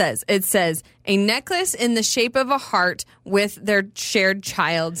what it says. It says, a necklace in the shape of a heart with their shared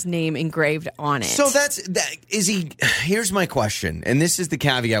child's name engraved on it. So here's my question, and this is the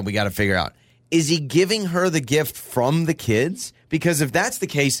caveat we got to figure out. Is he giving her the gift from the kids? Because if that's the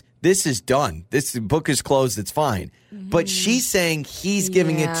case, this is done. This book is closed. It's fine. But she's saying he's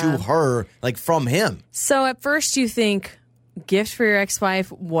giving it to her, like from him. So at first you think, gift for your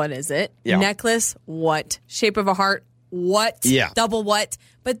ex-wife, what is it? Yeah. Necklace, what? Shape of a heart, what? Yeah. Double what?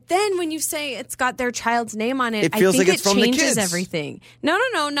 But then when you say it's got their child's name on it, It feels I think like it's it from the changes kids. everything. No,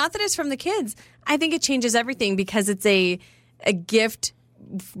 not that it's from the kids. I think it changes everything because it's a gift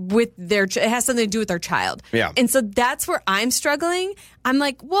with it has something to do with their child. Yeah. And so that's where I'm struggling. I'm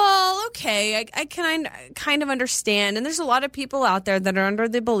like, well, okay, I can kind of understand. And there's a lot of people out there that are under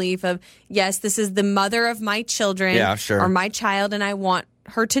the belief of, yes, this is the mother of my children or my child, and I want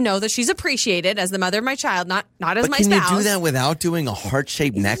her to know that she's appreciated as the mother of my child, not as my spouse. But can you do that without doing a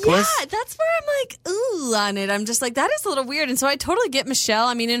heart-shaped necklace? Yeah, that's where I'm like, ooh, on it. I'm just like, that is a little weird. And so I totally get Michelle.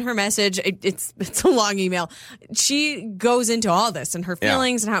 I mean, in her message, it's a long email. She goes into all this and her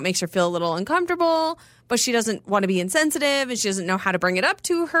feelings and how it makes her feel a little uncomfortable, but she doesn't want to be insensitive and she doesn't know how to bring it up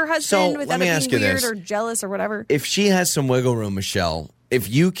to her husband without it being weird or jealous or whatever. If she has some wiggle room, Michelle, if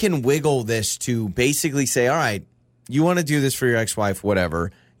you can wiggle this to basically say, all right, you want to do this for your ex-wife, whatever.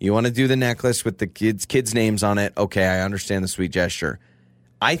 You want to do the necklace with the kids' names on it. Okay, I understand the sweet gesture.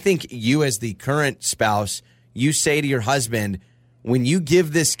 I think you as the current spouse, you say to your husband, when you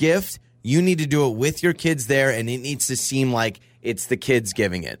give this gift, you need to do it with your kids there, and it needs to seem like it's the kids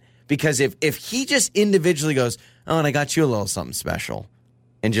giving it. Because if he just individually goes, oh, and I got you a little something special,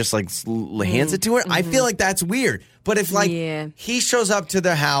 and just like hands it to her, I feel like that's weird. But if he shows up to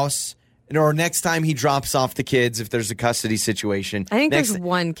their house, or next time he drops off the kids if there's a custody situation. I think there's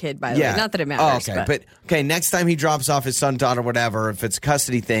one kid, by the way. Not that it matters. Oh, okay. But next time he drops off his son, daughter, whatever, if it's a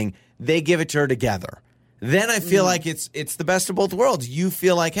custody thing, they give it to her together. Then I feel like it's the best of both worlds. You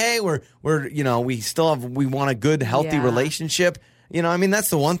feel like, hey, we want a good, healthy relationship. I mean,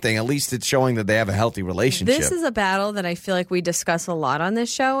 that's the one thing. At least it's showing that they have a healthy relationship. This is a battle that I feel like we discuss a lot on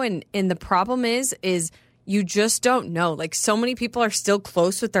this show. And the problem is you just don't know. Like, so many people are still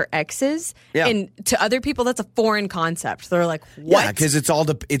close with their exes. Yeah. And to other people, that's a foreign concept. They're like, what? Yeah, because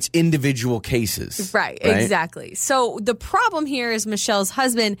it's individual cases. Right, exactly. So the problem here is Michelle's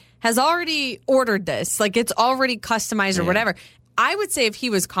husband has already ordered this. Like, it's already customized or whatever. I would say if he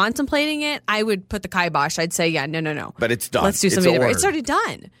was contemplating it, I would put the kibosh. I'd say, no. But it's done. Let's do something different. It's already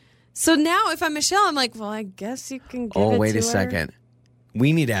done. So now if I'm Michelle, I'm like, well, I guess you can give it to her. Oh, wait a second.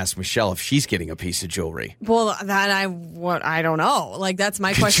 We need to ask Michelle if she's getting a piece of jewelry. Well, I don't know. Like, that's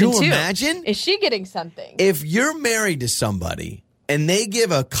my question, too. Could you imagine? Is she getting something? If you're married to somebody and they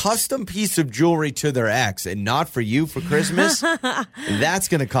give a custom piece of jewelry to their ex and not for you for Christmas, that's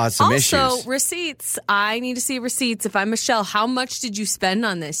going to cause some issues. Also, receipts. I need to see receipts. If I'm Michelle, how much did you spend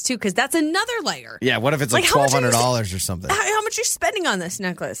on this, too? Because that's another layer. Yeah, what if it's like $1,200 or something? How much are you spending on this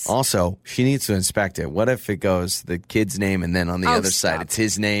necklace? Also, she needs to inspect it. What if it goes the kid's name and then on the other side it's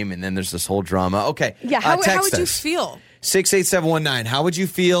his name and then there's this whole drama? Okay. Yeah, how would you feel? 68719. How would you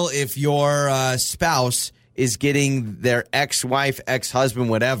feel if your spouse is getting their ex-wife, ex-husband,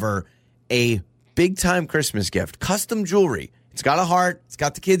 whatever, a big-time Christmas gift? Custom jewelry. It's got a heart. It's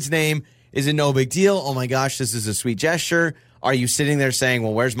got the kid's name. Is it no big deal? Oh, my gosh, this is a sweet gesture. Are you sitting there saying,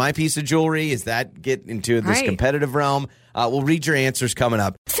 well, where's my piece of jewelry? Is that get into this competitive realm? We'll read your answers coming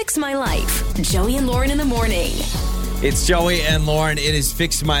up. Fix My Life. Joey and Lauren in the morning. It's Joey and Lauren. It is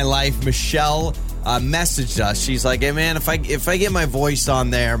Fix My Life. Michelle messaged us. She's like, hey, man, if I get my voice on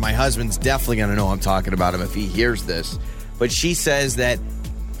there, my husband's definitely going to know I'm talking about him if he hears this. But she says that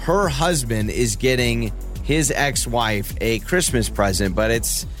her husband is getting his ex-wife a Christmas present, but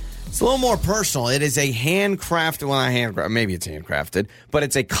it's a little more personal. It is a handcrafted, well, not handcrafted, maybe it's handcrafted, but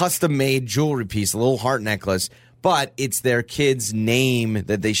it's a custom-made jewelry piece, a little heart necklace, but it's their kid's name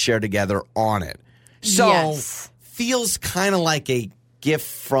that they share together on it. So, feels kind of like a gift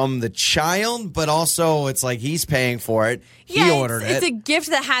from the child, but also it's like he's paying for it. He ordered it. It's a gift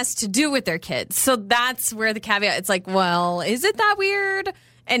that has to do with their kids. So that's where the caveat, it's like, well, is it that weird?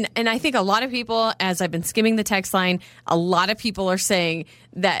 And I think a lot of people, as I've been skimming the text line, a lot of people are saying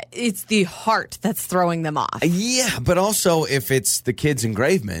that it's the heart that's throwing them off. Yeah, but also if it's the kid's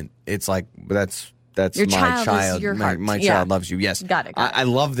engravement, it's like, that's your my child. Is your heart. My child loves you. Yes. Got it. I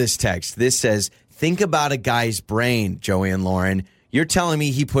love this text. This says, think about a guy's brain, Joey and Lauren. You're telling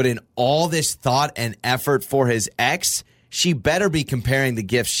me he put in all this thought and effort for his ex? She better be comparing the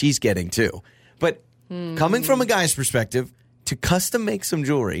gifts she's getting too. But coming from a guy's perspective, to custom make some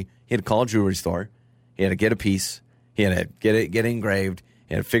jewelry, he had to call a jewelry store. He had to get a piece. He had to get it engraved.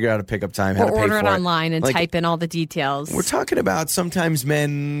 He had to figure out a pickup time, how to pay for it. Or order it online and type in all the details. We're talking about sometimes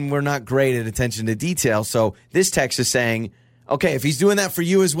men were not great at attention to detail. So this text is saying, okay, if he's doing that for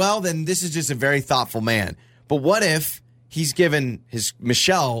you as well, then this is just a very thoughtful man. But what if he's given his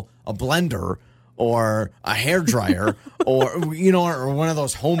Michelle a blender or a hairdryer or one of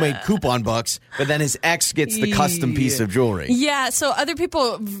those homemade coupon books, but then his ex gets the custom piece of jewelry? Yeah, so other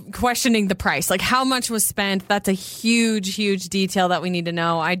people questioning the price, like how much was spent. That's a huge, huge detail that we need to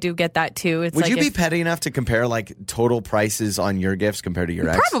know. I do get that too. Would you be petty enough to compare like total prices on your gifts compared to your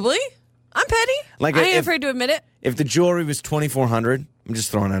ex? Probably. I'm petty. Like I ain't afraid to admit it. If the jewelry was $2,400, I'm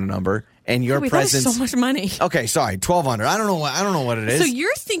just throwing out a number, and your presents, that is so much money. Okay, sorry, $1,200. I don't know what it is. So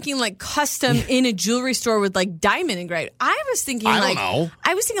you're thinking like custom in a jewelry store with like diamond engraved. I was thinking I don't know.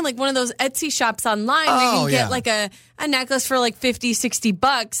 I was thinking like one of those Etsy shops online where you can get like a necklace for like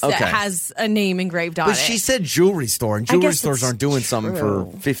 $50-$60 that has a name engraved on it. But she said jewelry store, and jewelry stores aren't doing something for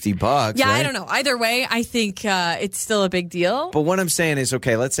 $50. Yeah, right? I don't know. Either way, I think it's still a big deal. But what I'm saying is,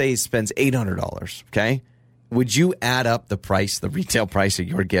 okay, let's say he spends $800, okay? Would you add up the price, the retail price of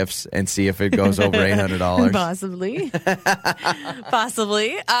your gifts, and see if it goes over $800? Possibly.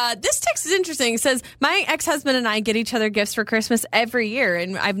 Possibly. This text is interesting. It says, my ex-husband and I get each other gifts for Christmas every year,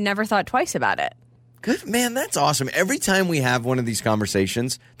 and I've never thought twice about it. Good, man. That's awesome. Every time we have one of these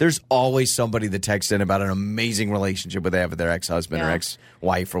conversations, there's always somebody that texts in about an amazing relationship they have with their ex-husband or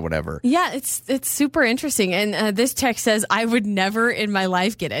ex-wife or whatever. Yeah, it's super interesting. And this text says, I would never in my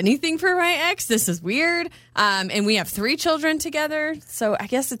life get anything for my ex. This is weird. And we have 3 children together. So I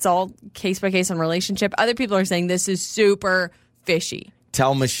guess it's all case by case on relationship. Other people are saying this is super fishy.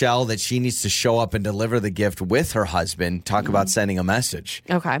 Tell Michelle that she needs to show up and deliver the gift with her husband. Talk about sending a message.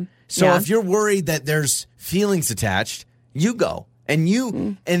 Okay. So if you're worried that there's feelings attached, you go. And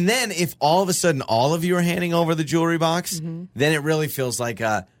and then if all of a sudden all of you are handing over the jewelry box, then it really feels like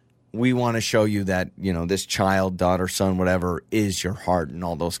we want to show you that, this child, daughter, son, whatever, is your heart and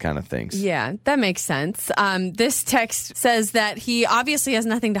all those kind of things. Yeah, that makes sense. This text says that he obviously has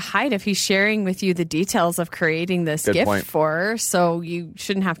nothing to hide if he's sharing with you the details of creating this gift for her, so you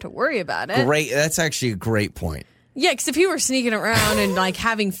shouldn't have to worry about it. Great. That's actually a great point. Yeah, because if he were sneaking around and like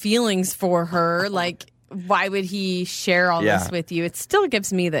having feelings for her, like why would he share all this with you? It still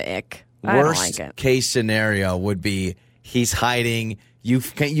gives me the ick. I don't like it. Worst case scenario would be he's hiding. You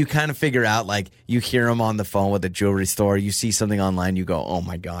kind of figure out, like, you hear him on the phone with the jewelry store. You see something online. You go, oh,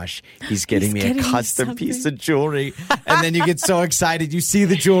 my gosh, he's getting me a custom piece of jewelry. And then you get so excited. You see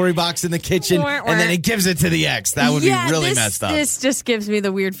the jewelry box in the kitchen, and then he gives it to the ex. That would be really messed up. This just gives me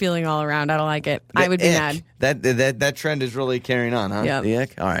the weird feeling all around. I don't like it. I would be mad. That trend is really carrying on, huh? Yep. The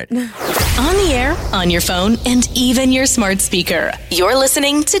ick? All right. On the air, on your phone, and even your smart speaker. You're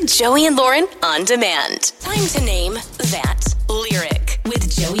listening to Joey and Lauren On Demand. Time to name that lyric with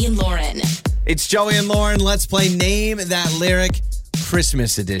Joey and Lauren. It's Joey and Lauren. Let's play Name That Lyric,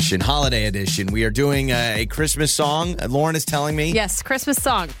 Christmas edition, holiday edition. We are doing a Christmas song. Lauren is telling me. Yes, Christmas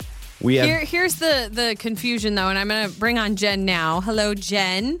song. Here's the confusion, though, and I'm going to bring on Jen now. Hello,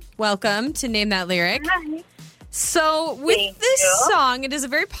 Jen. Welcome to Name That Lyric. Hi. So with this song, it is a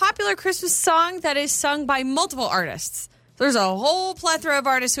very popular Christmas song that is sung by multiple artists. There's a whole plethora of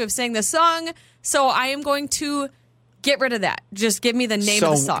artists who have sang this song. So I am going to Get rid of that. Just give me the name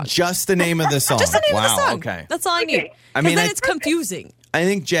of the song. Just the name of the song. Just the name of the song. Okay. That's all I need. I mean, then it's confusing. I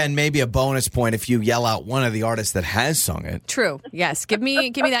think, Jen, maybe a bonus point if you yell out one of the artists that has sung it. True. Yes. Give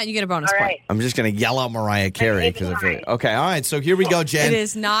me that and you get a bonus point. I'm just going to yell out Mariah Carey. Okay, all right. So here we go, Jen. It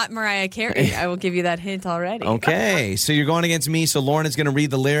is not Mariah Carey. I will give you that hint already. Okay. So you're going against me. So Lauren is going to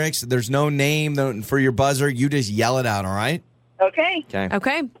read the lyrics. There's no name for your buzzer. You just yell it out, all right? Okay.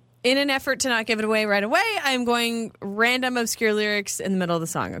 Okay. In an effort to not give it away right away, I'm going random obscure lyrics in the middle of the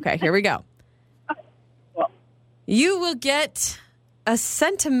song. Okay, here we go. You will get a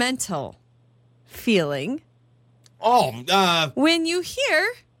sentimental feeling. When you hear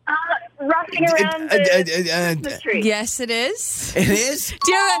Rocking around the Christmas tree. Yes, it is. It is?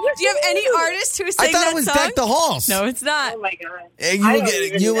 Do you have any artist who is saying that song? I thought it was Deck the Halls. No, it's not. Oh my God.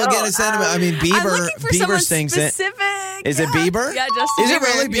 You will get a sentiment. I mean, I'm looking for Bieber someone sings specific. it. Is it Bieber? Yeah, Justin Is Bieber. it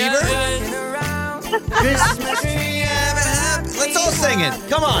really Bieber? Yeah. Let's all sing it.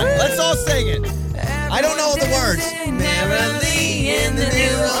 Come on, let's all sing it. I don't know the words. Merrily in the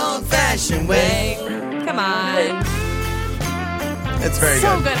new old-fashioned way. Come on. It's very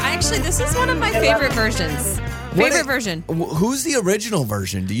so good. This is one of my favorite versions. Version. Who's the original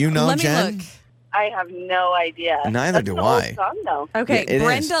version? Do you know, Let me Jen? look. I have no idea. Neither do I. Song, though. Okay, Yeah,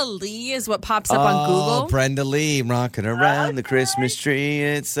 Brenda Lee is what pops up on Google. Brenda Lee, rocking around the Christmas tree.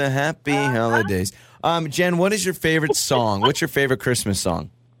 It's a happy holidays. Jen, what is your favorite song? What's your favorite Christmas song?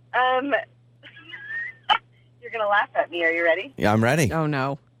 You're going to laugh at me. Are you ready? Yeah, I'm ready. Oh,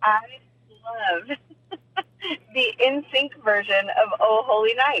 no. I love the NSYNC version of Oh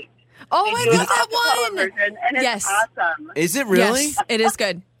Holy Night. Oh, I love that one. Version, and it's awesome. Is it really? Yes, it is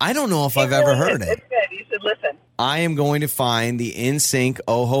good. I don't know if I've ever heard it. It's good. You should listen. I am going to find the NSYNC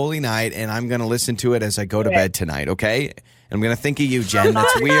Oh Holy Night, and I'm going to listen to it as I go to bed tonight, okay? I'm going to think of you, Jen.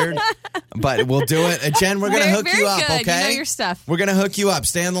 That's weird, but we'll do it. Jen, we're going to hook you up, good. okay? You know your stuff. We're going to hook you up.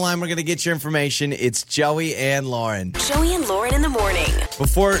 Stay on the line. We're going to get your information. It's Joey and Lauren. Joey and Lauren in the morning.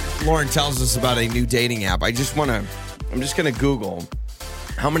 Before Lauren tells us about a new dating app, I'm just going to Google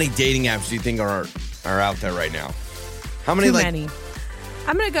how many dating apps do you think are out there right now? How many? Too many.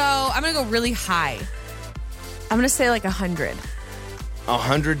 I'm gonna go really high. I'm gonna say like 100.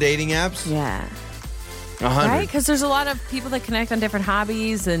 100 dating apps? Yeah. 100. Right? Because there's a lot of people that connect on different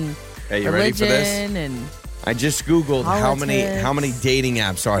hobbies and Hey, you ready for this? And I just Googled how many politics. dating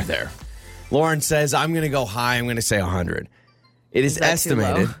apps are there. Lauren says, I'm going to go high. I'm going to say 100. It is that too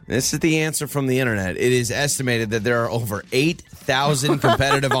estimated. low? This is the answer from the internet. It is estimated that there are over 8,000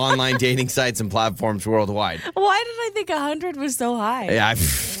 competitive online dating sites and platforms worldwide. Why did I think 100 was so high? Yeah,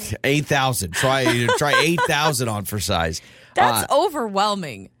 8,000. Try 8,000 on for size. That's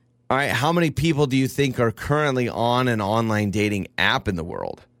overwhelming. All right, how many people do you think are currently on an online dating app in the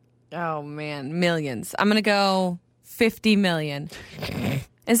world? Oh, man. Millions. I'm going to go 50 million.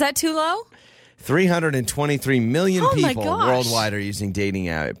 Is that too low? 323 million Oh my people gosh. worldwide are using dating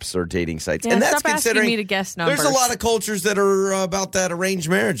apps or dating sites. Yeah, and that's stop asking considering me to guess numbers. there's a lot of cultures that are about that arranged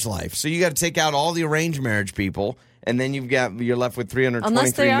marriage life. So you got to take out all the arranged marriage people, and then you're left with 323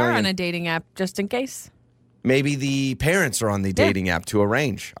 Unless they are million. on a dating app, just in case. Maybe the parents are on the dating app to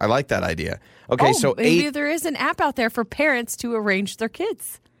arrange. I like that idea. Okay, so maybe there is an app out there for parents to arrange their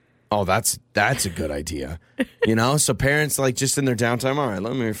kids. Oh, that's a good idea. So parents like just in their downtime, all right,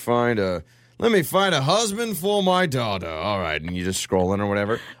 let me find a husband for my daughter. All right, and you just scrolling or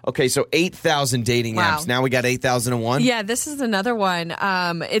whatever. Okay, so 8,000 dating apps. Now we got 8,001. Yeah, this is another one.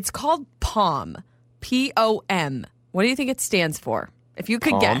 It's called POM. POM. What do you think it stands for? If you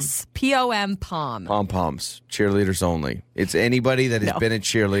could guess. POM, POM. Pom-poms, cheerleaders only. It's anybody that has been a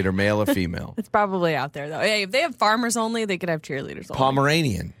cheerleader, male or female. It's probably out there, though. Hey, if they have farmers only, they could have cheerleaders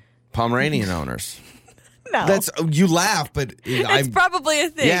only. Pomeranian owners. No. You laugh, but it's probably a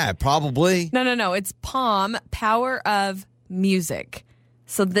thing. Yeah, probably. No. It's POM, Power of Music.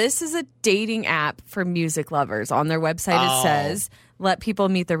 So this is a dating app for music lovers. On their website, it says, let people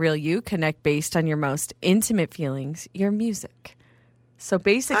meet the real you, connect based on your most intimate feelings, your music. So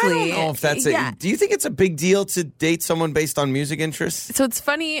basically, I don't know if that's it. Do you think it's a big deal to date someone based on music interests? So it's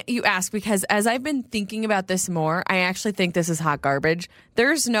funny you ask, because as I've been thinking about this more, I actually think this is hot garbage.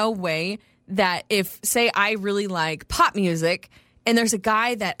 There's no way that if, say, I really like pop music and there's a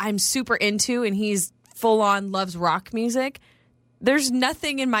guy that I'm super into and he's full on loves rock music, there's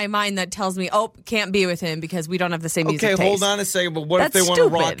nothing in my mind that tells me, can't be with him because we don't have the same music taste. Okay, hold on a second. But what if they want to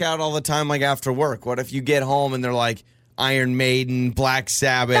rock out all the time, like after work? What if you get home and they're like Iron Maiden, Black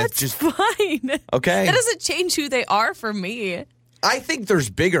Sabbath? That's fine. Okay. That doesn't change who they are for me. I think there's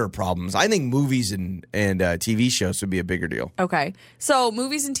bigger problems. I think movies and TV shows would be a bigger deal. Okay. So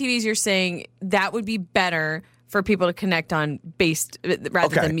movies and TVs, you're saying that would be better for people to connect on based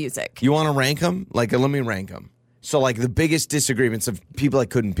rather than music. You want to rank them? Like, let me rank them. So, like, the biggest disagreements of people I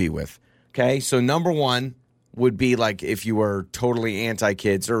couldn't be with. Okay, so number one would be like if you were totally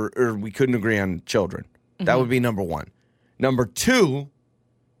anti-kids or we couldn't agree on children. Mm-hmm. That would be number one. Number two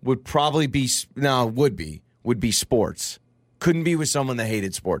would probably be would be sports. Couldn't be with someone that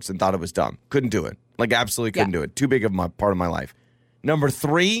hated sports and thought it was dumb. Couldn't do it. Like, absolutely couldn't do it. Too big of my part of my life. Number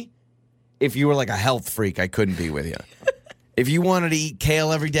three, if you were like a health freak, I couldn't be with you. If you wanted to eat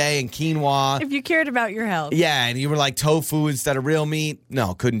kale every day and quinoa. If you cared about your health. Yeah, and you were like tofu instead of real meat.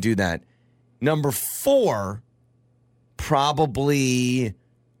 No, couldn't do that. Number four, probably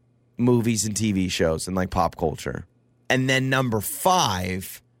movies and TV shows and like pop culture. And then number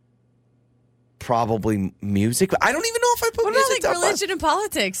five, probably music. I don't even know if I put music. What about like religion and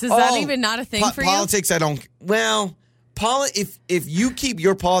politics? Is that even not a thing for you? Politics, I don't. Well, if you keep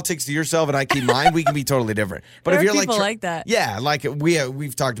your politics to yourself and I keep mine, we can be totally different. But if you're people like that, yeah, like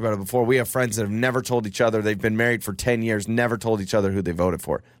we've talked about it before. We have friends that have never told each other they've been married for 10 years, never told each other who they voted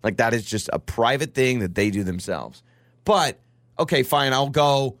for. Like, that is just a private thing that they do themselves. But okay, fine, I'll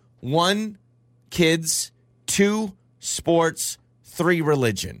go 1, kids, 2, sports, 3,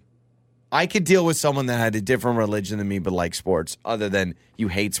 religion. I could deal with someone that had a different religion than me but like sports, other than you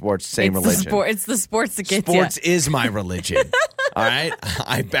hate sports, same religion. It's the sports that gets Sports is my religion. All right?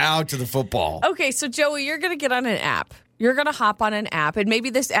 I bow to the football. Okay, so Joey, you're going to get on an app. You're going to hop on an app, and maybe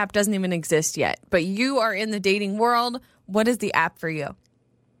this app doesn't even exist yet, but you are in the dating world. What is the app for you?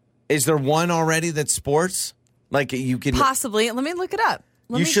 Is there one already that's sports? Like, you can... Possibly. Let me look it up.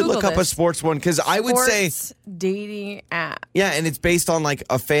 You should look up a sports one, because I would say... dating app. Yeah, and it's based on like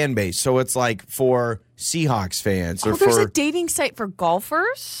a fan base. So it's like for Seahawks fans. Or there's for a dating site for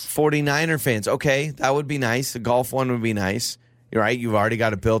golfers? 49er fans. Okay, that would be nice. The golf one would be nice. You're right. You've already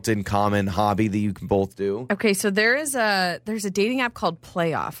got a built-in common hobby that you can both do. Okay, so there's a dating app called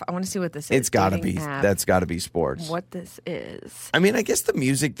Playoff. I want to see what this is. It's got to be. That's got to be sports. What this is. I mean, I guess the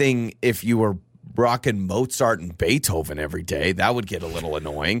music thing, if you were rocking Mozart and Beethoven every day, that would get a little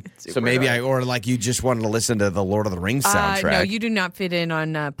annoying. So maybe or like you just wanted to listen to the Lord of the Rings soundtrack. No, you do not fit in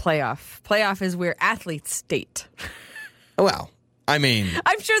on Playoff. Playoff is where athletes date. Well, I mean,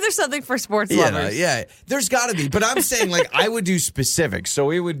 I'm sure there's something for sports lovers. Yeah, there's got to be. But I'm saying, like, I would do specifics. So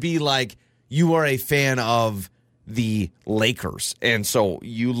it would be like you are a fan of the Lakers, and so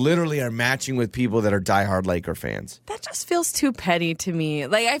you literally are matching with people that are diehard Laker fans. That just feels too petty to me.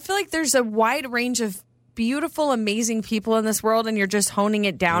 Like, I feel like there's a wide range of beautiful, amazing people in this world, and you're just honing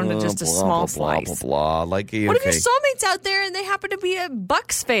it down to just a small slice. Blah, blah, blah. Like, what if your soulmate's out there and they happen to be a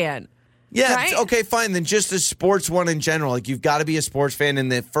Bucks fan? Yeah, right? Okay, fine. Then just a sports one in general. Like, you've got to be a sports fan,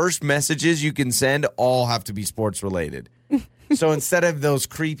 and the first messages you can send all have to be sports related. So instead of those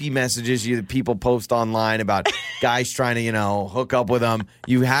creepy messages people post online about guys trying to, hook up with them,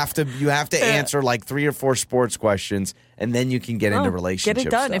 you have to answer like 3 or 4 sports questions, and then you can get into relationships. Get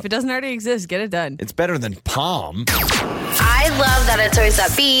it done. Stuff. If it doesn't already exist, get it done. It's better than Palm. I love that it's always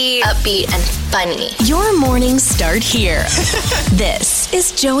upbeat and funny. Your mornings start here. This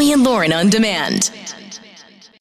is Joey and Lauren on Demand.